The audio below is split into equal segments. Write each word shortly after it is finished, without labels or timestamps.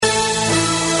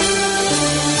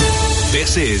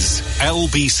This is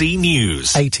LBC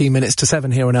News. 18 minutes to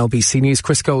 7 here on LBC News.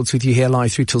 Chris Gold's with you here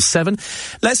live through till 7.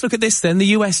 Let's look at this then. The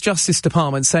US Justice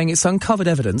Department saying it's uncovered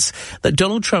evidence that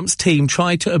Donald Trump's team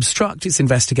tried to obstruct its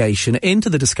investigation into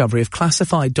the discovery of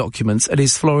classified documents at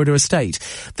his Florida estate.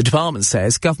 The department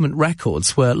says government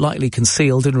records were likely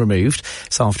concealed and removed.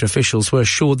 It's after officials were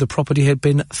assured the property had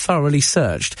been thoroughly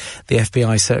searched. The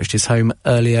FBI searched his home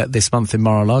earlier this month in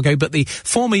Mar-a-Lago, but the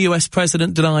former US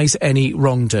president denies any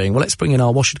wrongdoing. Well, let's bring in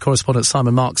our Washington correspondent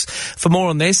Simon Marks for more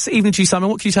on this. Evening to you, Simon.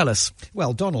 What can you tell us?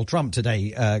 Well, Donald Trump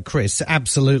today, Chris,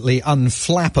 absolutely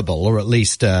unflappable, or at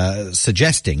least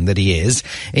suggesting that he is,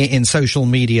 in social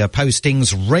media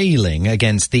postings railing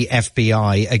against the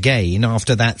FBI again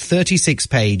after that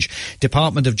 36-page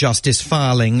Department of Justice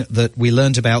filing that we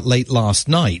learnt about late last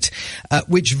night,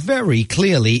 which very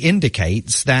clearly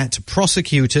indicates that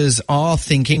prosecutors are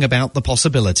thinking about the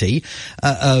possibility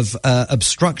of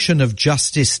obstruction of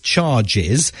justice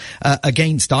charges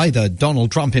against either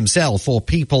Donald Trump himself or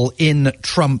people in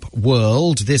Trump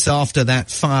world. This after that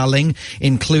filing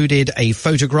included a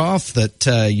photograph that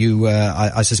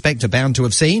I suspect are bound to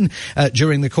have seen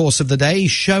during the course of the day,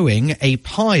 showing a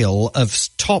pile of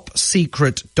top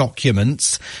secret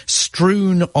documents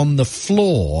strewn on the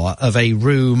floor of a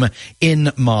room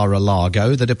in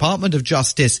Mar-a-Lago. The Department of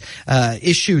Justice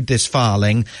issued this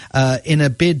filing in a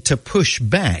bid to push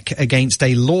back against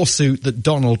a lawsuit that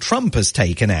Donald Trump has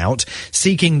taken out,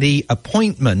 seeking the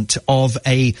appointment of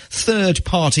a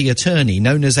third-party attorney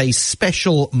known as a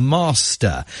special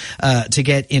master to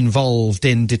get involved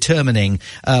in determining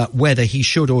whether he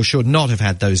should or should not have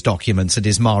had those documents at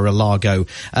his Mar-a-Lago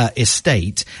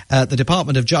estate. The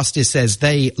Department of Justice says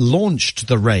they launched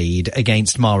the raid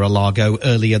against Mar-a-Lago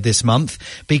earlier this month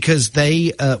because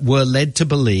they were led to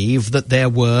believe that there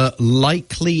were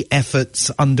likely efforts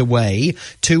underway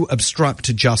to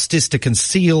obstruct justice, to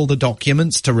conceal the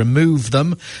documents, to remove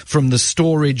them from the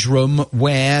storage room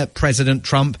where President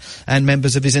Trump and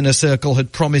members of his inner circle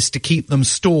had promised to keep them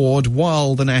stored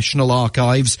while the National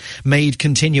Archives made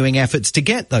continuing efforts to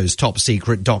get those top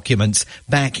secret documents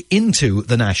back into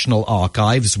the National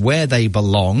Archives where they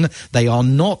belong. They are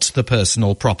not the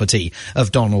personal property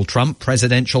of Donald Trump.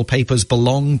 Presidential papers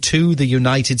belong to the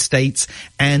United States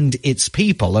and its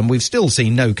people, and we've still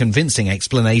seen no convincing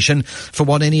explanation for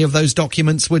what any of those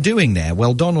documents were doing there.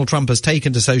 Well, Donald Trump has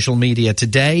taken to social media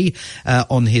today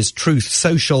on his Truth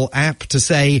Social app to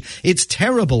say it's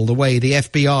terrible the way the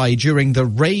FBI during the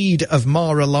raid of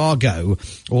Mar-a-Lago,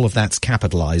 all of that's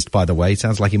capitalized, by the way,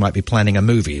 sounds like he might be planning a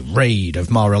movie, Raid of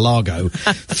Mar-a-Lago,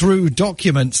 threw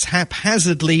documents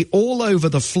haphazardly all over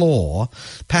the floor,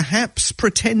 perhaps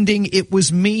pretending it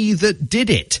was me that did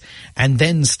it, and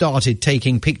then started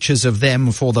taking pictures of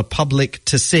them for the public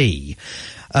to see.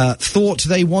 Thought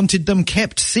they wanted them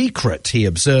kept secret, he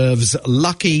observes.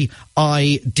 Lucky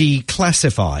I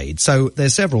declassified. So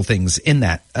there's several things in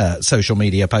that social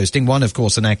media posting. One, of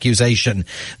course, an accusation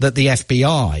that the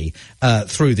FBI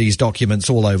threw these documents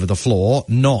all over the floor,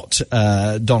 not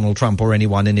Donald Trump or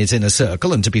anyone in his inner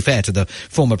circle. And to be fair to the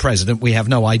former president, we have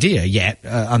no idea yet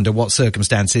under what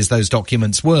circumstances those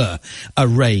documents were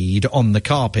arrayed on the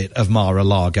carpet of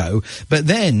Mar-a-Lago. But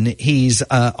then he's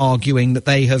arguing that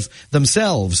they have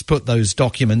themselves put those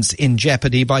documents in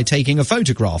jeopardy by taking a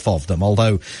photograph of them,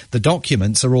 although the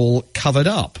documents are all covered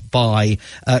up by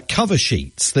cover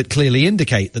sheets that clearly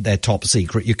indicate that they're top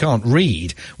secret. You can't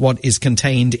read what is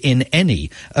contained in any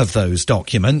of those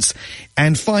documents.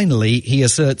 And finally, he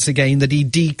asserts again that he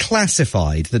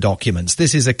declassified the documents.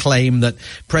 This is a claim that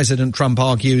President Trump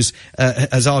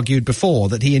has argued before,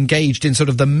 that he engaged in sort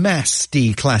of the mass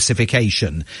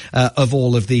declassification of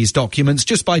all of these documents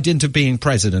just by dint of being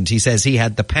president. He says he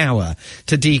had the power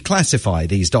to declassify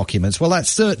these documents. Well, that's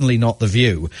certainly not the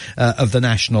view of the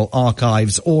National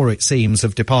Archives or, it seems,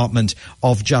 of Department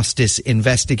of Justice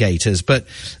investigators. But,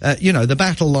 the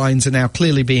battle lines are now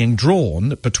clearly being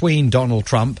drawn between Donald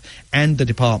Trump and the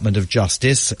Department of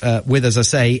Justice, with, as I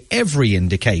say, every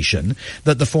indication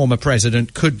that the former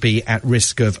president could be at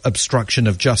risk of obstruction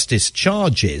of justice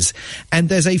charges. And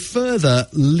there's a further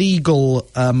legal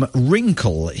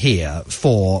wrinkle here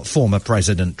for former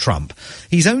President Trump.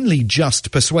 He's only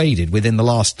just persuaded within the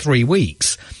last 3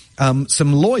 weeks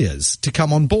some lawyers to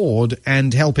come on board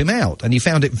and help him out. And he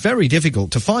found it very difficult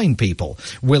to find people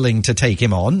willing to take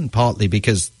him on, partly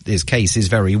because his case is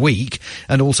very weak,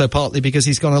 and also partly because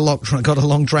he's got a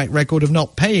long track record of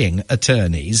not paying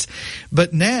attorneys.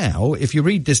 But now, if you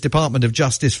read this Department of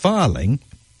Justice filing,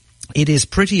 it is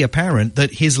pretty apparent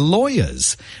that his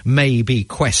lawyers may be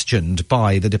questioned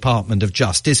by the Department of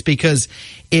Justice, because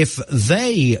if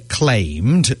they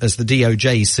claimed, as the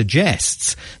DOJ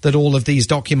suggests, that all of these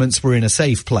documents were in a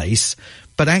safe place,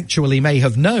 but actually may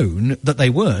have known that they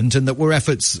weren't, and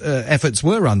that efforts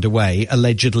were underway,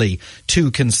 allegedly,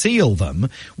 to conceal them,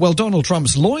 well, Donald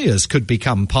Trump's lawyers could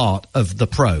become part of the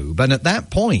probe. And at that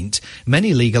point,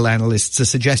 many legal analysts are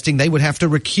suggesting they would have to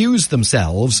recuse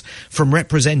themselves from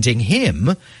representing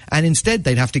him, and instead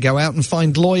they'd have to go out and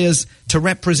find lawyers to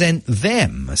represent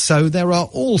them. So there are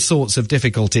all sorts of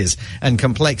difficulties and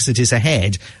complexities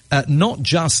ahead, not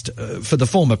just for the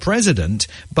former president,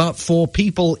 but for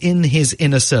people in his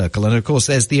inner circle. And of course,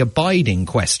 there's the abiding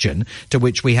question to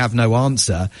which we have no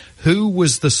answer. Who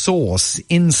was the source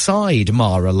inside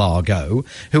Mar-a-Lago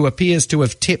who appears to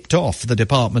have tipped off the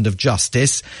Department of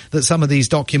Justice that some of these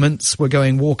documents were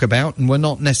going walkabout and were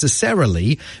not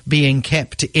necessarily being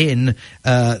kept in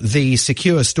the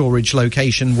secure storage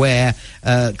location where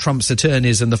Trump's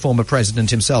attorneys and the former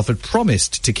president himself had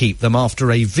promised to keep them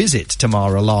after a visit to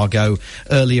Mar-a-Lago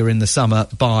earlier in the summer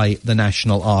by the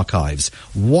National Archives.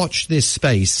 Watch this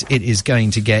space. It is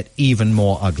going to get even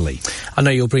more ugly. I know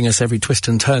you'll bring us every twist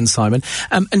and turn, Simon.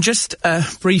 And just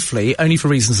briefly, only for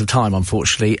reasons of time,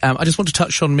 unfortunately, I just want to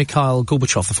touch on Mikhail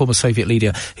Gorbachev, the former Soviet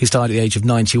leader who's died at the age of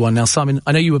 91. Now, Simon,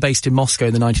 I know you were based in Moscow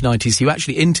in the 1990s. You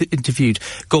actually interviewed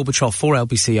Gorbachev for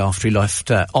LBC after he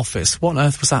left office. What on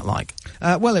earth was that like?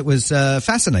 Well, it was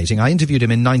fascinating. I interviewed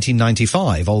him in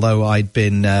 1995, although I'd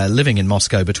been living in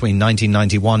Moscow between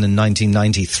 1991 and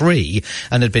 1993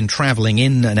 and had been travelling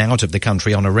in and out of the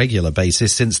country on a regular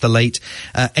basis since the late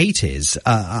 80s.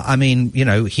 I mean, you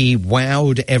know, he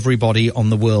wowed everybody on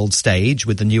the world stage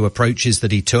with the new approaches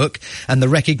that he took and the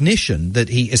recognition that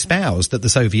he espoused that the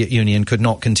Soviet Union could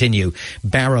not continue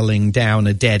barreling down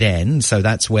a dead end. So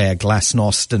that's where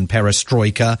glasnost and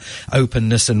perestroika,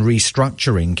 openness and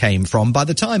restructuring came from. By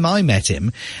the time I met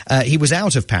him, he was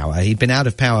out of power. He'd been out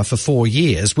of power for 4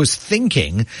 years, was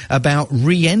thinking about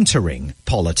re-entering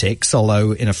politics,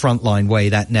 although in a frontline way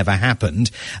that never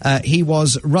happened. He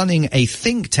was running a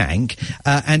think tank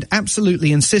and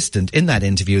absolutely insistent in that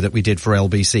interview that we did for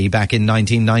LBC back in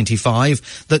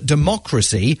 1995 that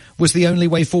democracy was the only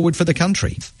way forward for the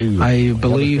country. I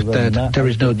believe that there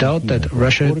is no doubt that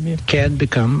Russia can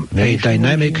become a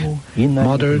dynamic,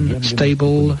 modern,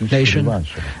 stable nation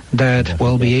that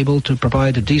will be able to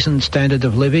provide a decent standard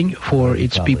of living for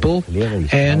its people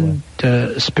and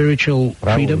spiritual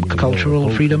freedom, cultural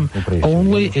freedom,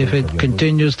 only if it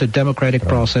continues the democratic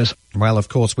process. Well, of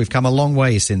course, we've come a long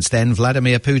way since then.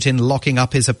 Vladimir Putin locking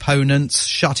up his opponents,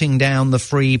 shutting down the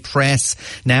free press,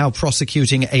 now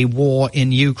prosecuting a war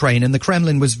in Ukraine. And the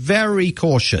Kremlin was very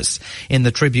cautious in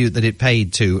the tribute that it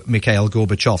paid to Mikhail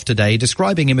Gorbachev today,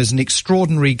 describing him as an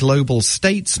extraordinary global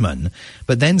statesman,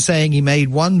 but then saying he made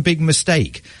one big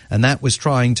mistake, and that was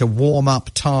trying to warm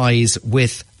up ties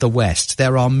with the West.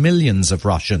 There are millions of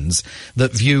Russians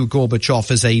that view Gorbachev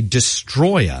as a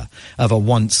destroyer of a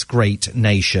once great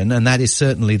nation, and that is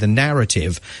certainly the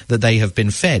narrative that they have been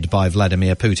fed by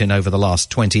Vladimir Putin over the last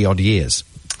 20-odd years.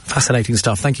 Fascinating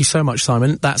stuff. Thank you so much,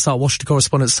 Simon. That's our Washington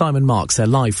correspondent, Simon Marks. They're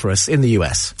live for us in the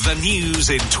US. The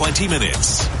news in 20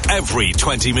 minutes. Every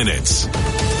 20 minutes.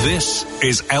 This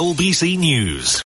is LBC News.